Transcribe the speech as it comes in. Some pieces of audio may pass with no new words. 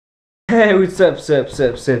Hey, what's up,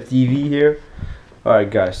 SupSupTV here.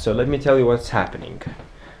 Alright guys, so let me tell you what's happening.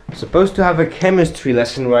 I'm supposed to have a chemistry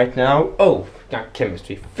lesson right now. Oh, not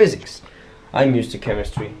chemistry, physics. I'm used to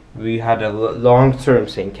chemistry. We had a long term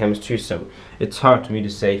saying chemistry, so it's hard for me to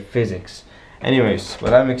say physics. Anyways,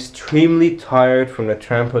 but I'm extremely tired from the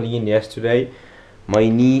trampoline yesterday. My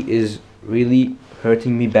knee is really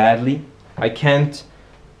hurting me badly. I can't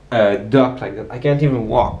duck like that. I can't even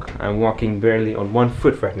walk. I'm walking barely on one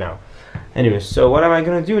foot right now. Anyways, so what am I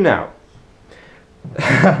gonna do now?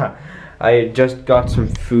 I just got some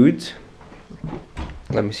food.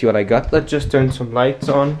 Let me see what I got. Let's just turn some lights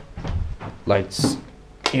on. Lights.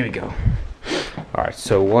 Here we go. Alright,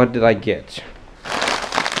 so what did I get?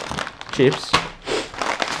 Chips.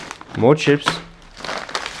 More chips.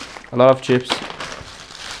 A lot of chips.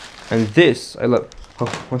 And this, I love. Oh,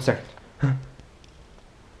 1 second.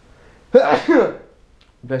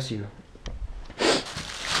 Bless you.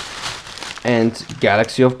 And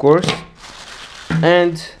Galaxy, of course.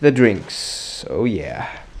 And the drinks. Oh yeah.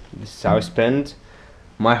 This is how I spend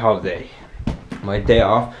my holiday. My day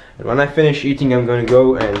off. And when I finish eating, I'm gonna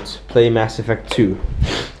go and play Mass Effect 2.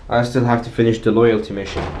 I still have to finish the loyalty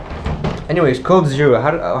mission. Anyways, Cold Zero,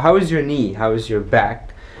 how is your knee? How is your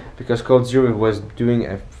back? Because Cold Zero was doing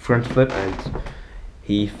a front flip and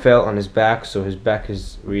he fell on his back, so his back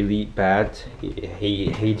is really bad.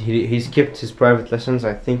 He skipped his private lessons,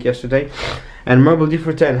 I think, yesterday. And Marble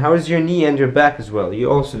D410, how is your knee and your back as well? You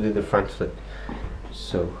also did the front flip.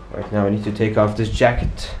 So right now I need to take off this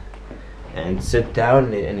jacket and sit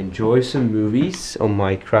down and enjoy some movies on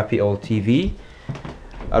my crappy old TV.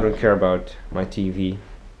 I don't care about my TV.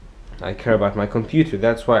 I care about my computer.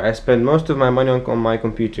 That's why I spend most of my money on my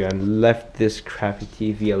computer and left this crappy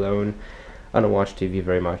TV alone. I don't watch TV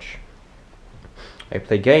very much. I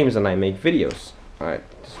play games and I make videos. Alright,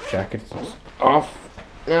 this jacket is off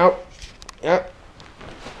now. Yeah.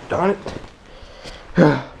 Darn it.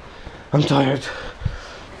 I'm tired.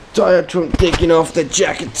 Tired from taking off the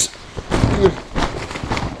jacket.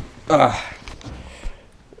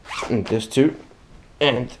 And this too.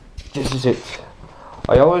 And this is it.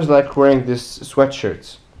 I always like wearing this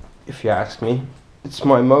sweatshirt, if you ask me. It's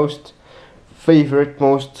my most favorite,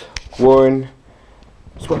 most worn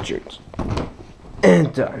sweatshirt.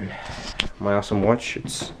 And done. My awesome watch.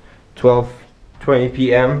 It's 12:20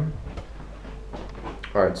 p.m.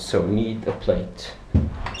 Alright, so need a plate.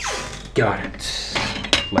 Got it.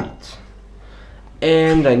 Plate.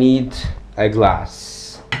 And I need a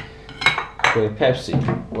glass. For the Pepsi.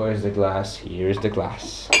 Where's the glass? Here's the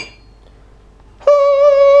glass.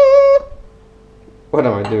 What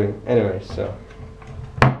am I doing? Anyway, so.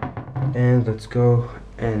 And let's go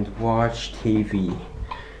and watch TV.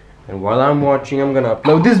 And while I'm watching, I'm gonna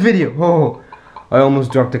upload this video. Oh, I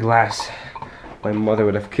almost dropped the glass. My mother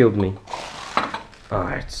would have killed me.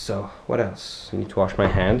 Alright, so what else? I need to wash my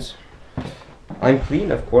hands. I'm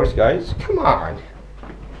clean, of course, guys. Come on.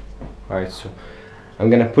 Alright, so I'm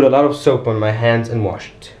gonna put a lot of soap on my hands and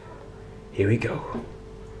wash it. Here we go.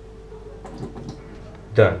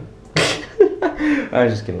 Done. I'm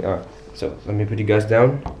just kidding. Alright, so let me put you guys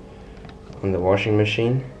down on the washing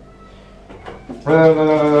machine.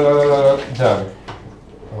 Done.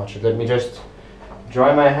 Watch it. Let me just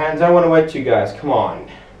dry my hands. I want to wet you guys. Come on.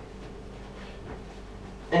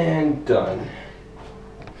 And done.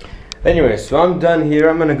 Anyway, so I'm done here.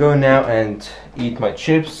 I'm gonna go now and eat my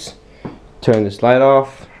chips. Turn this light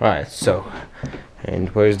off. Alright, so. And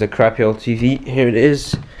where's the crappy old TV? Here it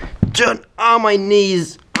is. Done. Oh, my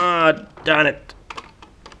knees. Ah, darn it.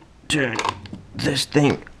 Turn this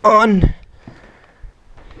thing on.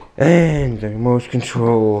 And the remote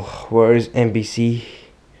control. Where is NBC?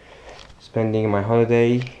 Spending my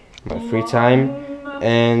holiday, my free time,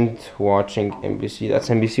 and watching NBC. That's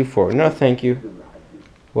NBC 4. No, thank you.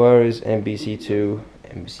 Where is NBC 2?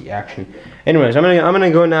 NBC Action. Anyways, I'm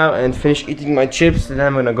gonna go now and finish eating my chips, and then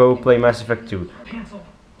I'm gonna go play Mass Effect 2.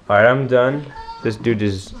 Alright, I'm done. This dude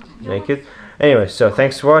is naked. Anyway, so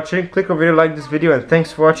thanks for watching. Click over here, like this video, and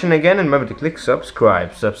thanks for watching again. And remember to click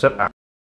subscribe. SupSup out.